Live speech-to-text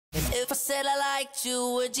If I said I liked you,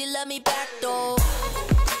 would you love me back though?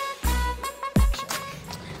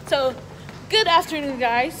 So, good afternoon,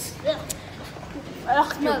 guys.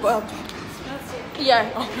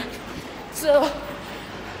 Yeah. So,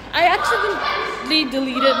 I accidentally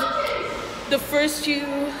deleted the first few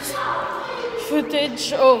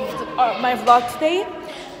footage of my vlog today.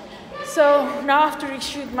 So now I have to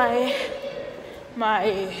reshoot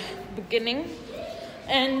my beginning,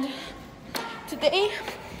 and today.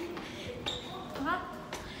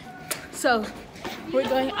 So we're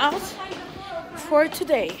going out for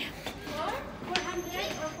today.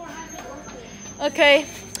 Okay,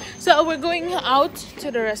 so we're going out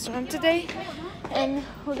to the restaurant today, and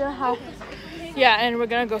we're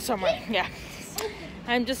gonna go somewhere. Yeah,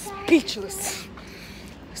 I'm just speechless.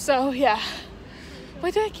 So yeah,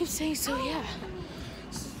 why do I keep saying so? Yeah.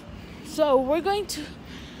 So we're going to.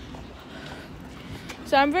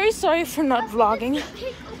 So I'm very sorry for not vlogging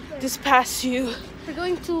this past few We're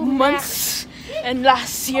going to months, and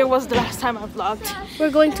last year was the last time I vlogged.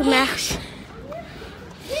 We're going to MASH.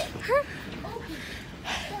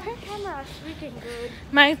 Her camera is freaking good.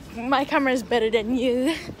 My camera is better than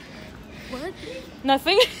you. What?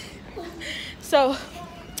 Nothing. So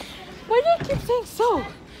why do I keep saying so?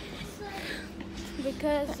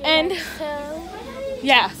 Because you're And like, so.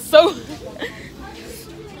 yeah, so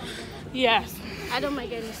yeah. I don't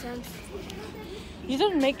make any sense. You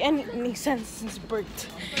don't make any sense since birth.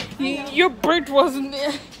 Your birth wasn't.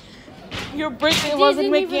 Your birth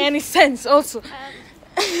wasn't making any sense. Also,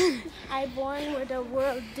 I born where the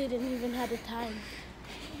world didn't even have the time.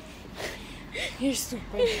 you're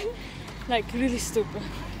stupid. Like really stupid.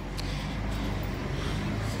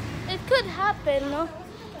 It could happen, no?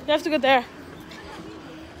 You have to go there.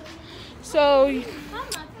 So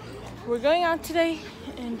we're going out today,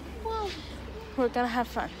 and we're gonna have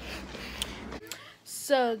fun.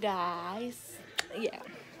 So guys, yeah.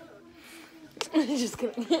 Just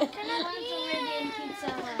kidding.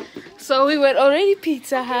 So we went already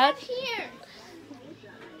Pizza Hut. Here.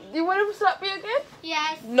 You want to slap me again?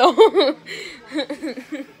 Yes. No.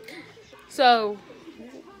 So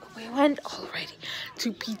we went already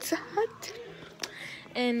to Pizza Hut,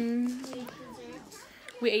 and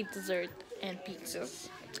we ate dessert and pizzas,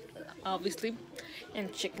 obviously,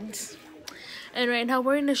 and chickens. And right now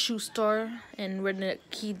we're in a shoe store, and we're in a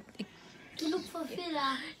key. Look for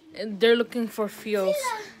Fila. And they're looking for Fila,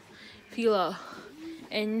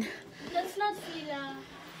 and That's not Fila.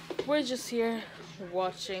 we're just here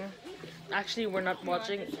watching. Actually, we're not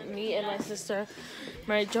watching. Me and my sister,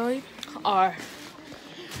 Mary Joy, are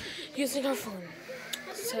using our phone.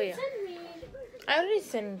 So yeah, I already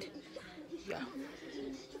sent. Yeah.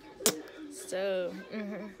 So.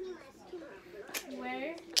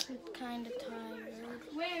 Where? I'm kind of tired.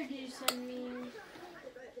 Where did you send me?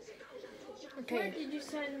 Where Okay. did you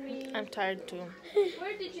send me? I'm tired too.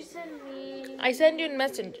 Where did you send me? I send you a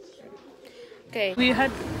message. Okay. We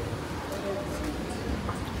had.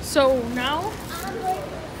 So now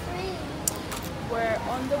we're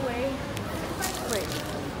on the way. Wait.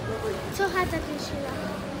 So hot at Sheila.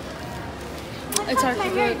 It's hard to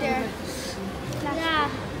hair get. there. Yeah.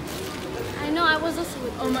 I know, I was also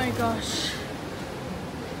with. Oh my gosh.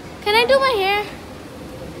 Can I do my hair?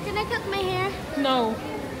 Can I cut my hair? No.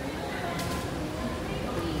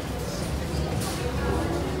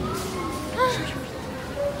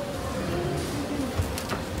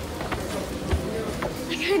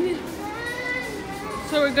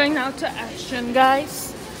 So we're going now to Ashton,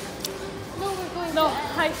 guys. No, we're going No, to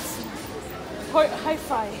hi-fi. high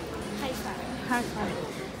five. Hi-fi.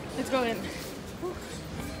 Let's go in.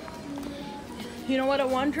 You know what I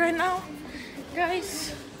want right now?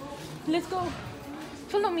 Guys, let's go.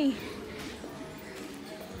 Follow me.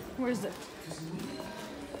 Where is it?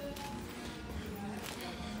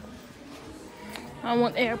 I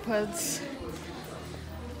want AirPods.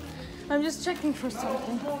 I'm just checking for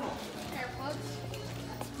something.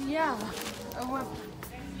 Yeah. I want.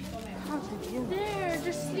 How did you? There,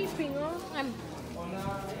 they're sleeping, huh? I'm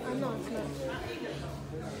not.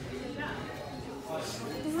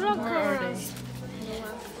 Vlog Where are cameras.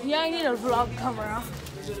 Yeah, I need a vlog camera.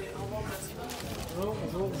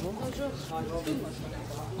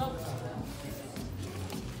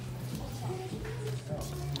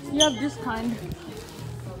 You have this kind.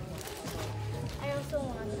 I also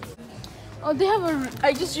want. Oh, they have a.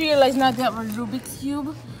 I just realized now they have a Rubik's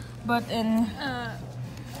Cube, but in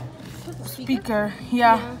speaker.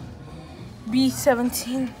 Yeah.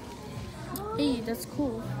 B17. Hey, that's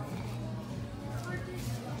cool.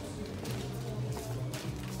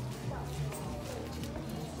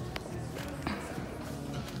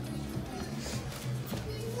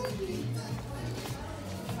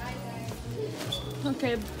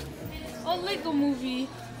 Okay. Oh, Lego movie.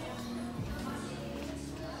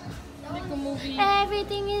 Lego movie.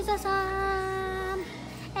 Everything is awesome.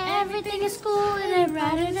 Everything is cool and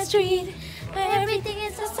right in the street. Everything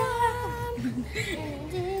is awesome.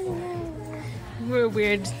 We're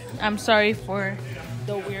weird. I'm sorry for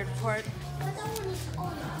the weird part.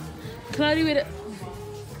 Cloudy with it.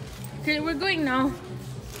 Okay, we're going now.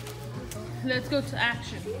 Let's go to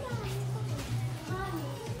action.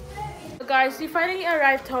 Guys, we finally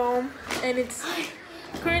arrived home and it's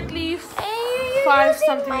currently 5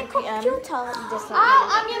 something p.m.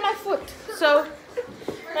 I'm in my foot. So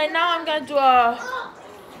right now I'm gonna do a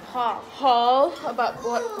haul about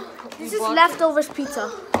what This we is bought. leftovers pizza.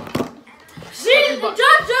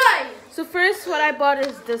 So first what I bought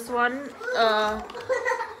is this one,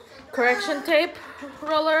 correction tape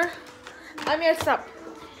roller. I'm your sub.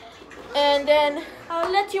 And then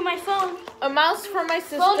I'll let you my phone. a mouse for my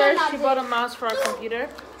sister. She bought a mouse for our computer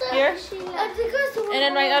here. And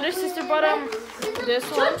then my other sister bought this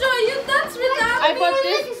one. I bought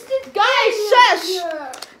this. Guys, shush!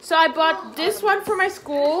 So I bought this one for my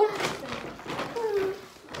school.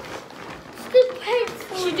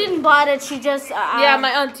 She didn't buy it. She just Yeah,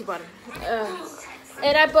 my auntie bought it.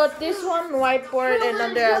 And I bought this one, whiteboard, and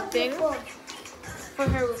another thing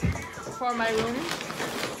for my room.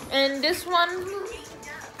 And this one,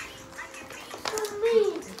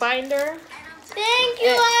 binder. Thank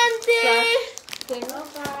you, slash Auntie. thing.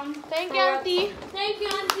 Thank you, Auntie. Thank you,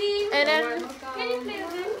 Auntie. And then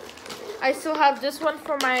I still have this one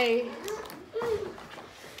for my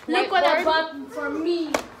Look what I whiteboard. bought for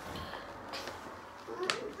me.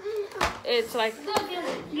 It's like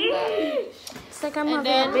It's like I'm And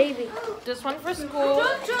having a then- baby. this one for school.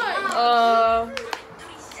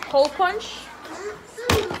 Hole punch.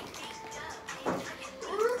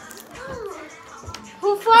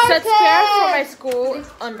 Who farted? Set square for my school.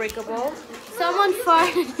 Unbreakable. Someone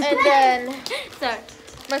farted. And then Sorry.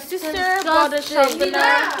 my sister bought a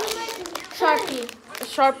sharpener.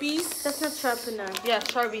 Sharpies. That's not sharpener. Yeah,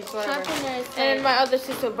 Sharpies, whatever. Sharpener is And my other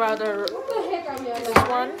sister brought her this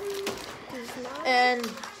one. And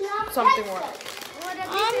something more.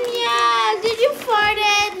 Yeah. Did you fart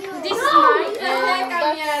it? This is mine.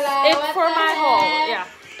 It's for my haul. Yeah.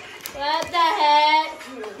 What the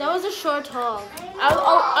heck? That was a short haul.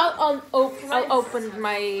 I'll open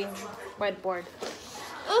my whiteboard.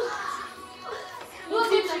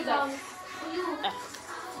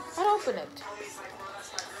 I'll open it.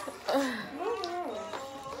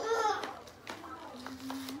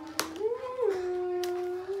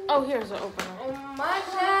 Oh, here's the opener. My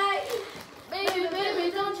God. Baby,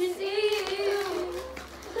 baby, don't you see?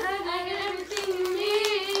 I got everything you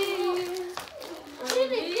need.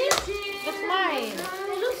 That's mine.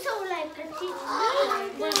 It looks so like a teacher.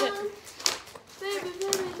 Where's it? Baby,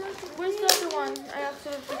 baby, don't you Where's the other one? I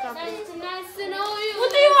accidentally picked up it. Nice to know you. What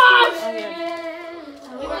do you want?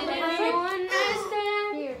 You want to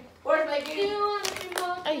understand? Here. Where's my You want to go.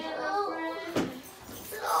 Ay.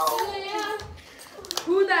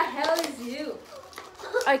 Who the hell is you?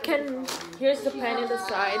 I can. Here's the pen in the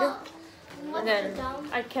side, and then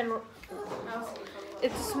I can.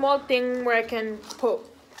 It's a small thing where I can poke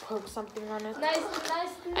something on it. Nice.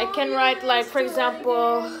 I can write, like, for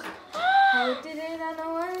example, To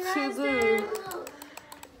to do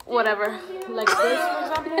whatever, like this, for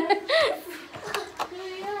example,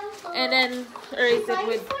 and then erase it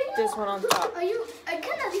with this one on top. I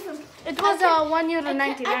cannot even. It was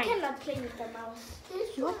 €1.99. I cannot play with the mouse.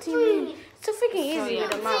 What do you mean? It's so freaking easy yeah.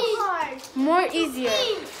 with the mouse. More easier.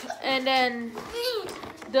 And then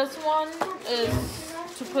this one is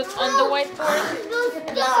to put on the whiteboard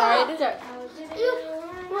inside.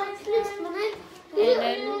 And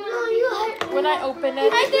then when I open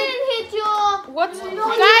it, I didn't hit you. what's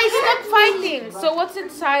guys, stop fighting. So what's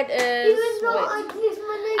inside is wait.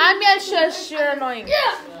 Amiel, shush, you're annoying.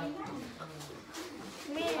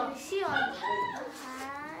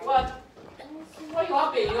 What?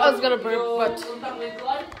 I was gonna burp, but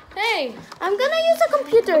hey, I'm gonna use a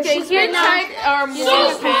computer. okay, here inside are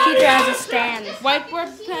more computer as a stand.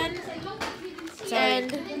 whiteboard pen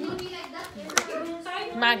and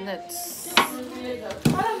magnets.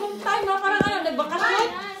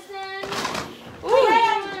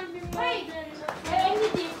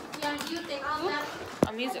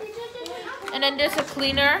 I'm using. And then there's a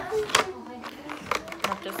cleaner,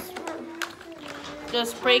 not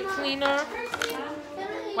just spray cleaner,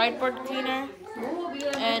 whiteboard cleaner,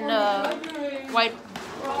 and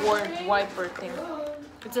whiteboard wiper thing.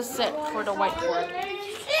 It's a set for the whiteboard.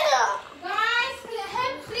 Guys,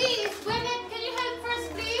 help please. Women, can you help first,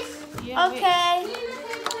 please? Yeah, wait. Okay.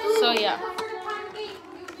 So yeah.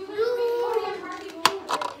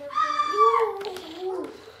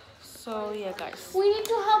 So yeah, guys. We need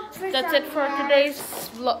to help. That's it for today's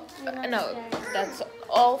vlog. No, that's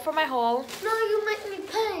all for my haul. No, you make me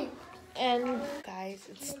pay. And guys,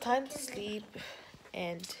 it's time to sleep.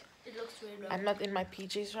 And It looks weird. I'm not in my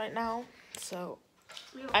PJs right now, so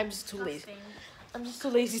I'm just too lazy. I'm just too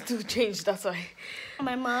lazy to change. That's why.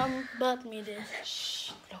 My mom bought me this.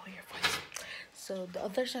 Shh, lower your voice. So the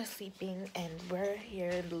others are sleeping, and we're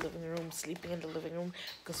here in the living room, sleeping in the living room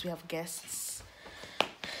because we have guests.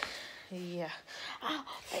 Yeah. Ow,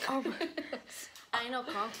 my arm. I know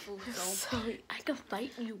Kung Fu, so Sorry. I can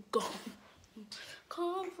fight you, go.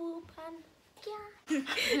 Kung Fu Pan. Yeah.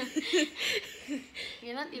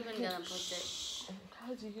 You're not even gonna put it.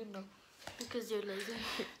 How do you know? Because you're lazy.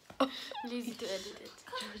 Lazy to edit it.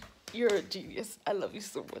 You're a genius. I love you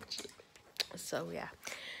so much. So yeah.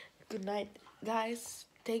 Good night, guys.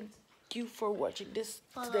 Thank you for watching today's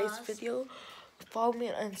us. video. Follow me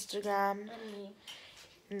on Instagram. And me.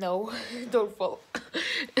 No, don't follow.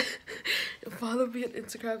 Follow me on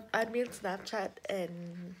Instagram, add me on Snapchat,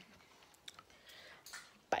 and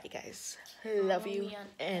bye guys. Love Follow you, me on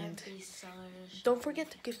and every social don't forget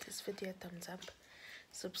to give this video a thumbs up.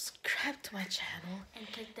 Subscribe to my channel, and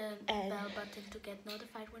click the and bell button to get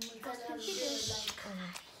notified when we post new videos.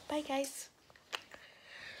 bye guys.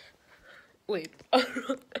 Wait,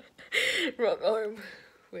 wrong arm.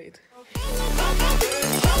 Wait.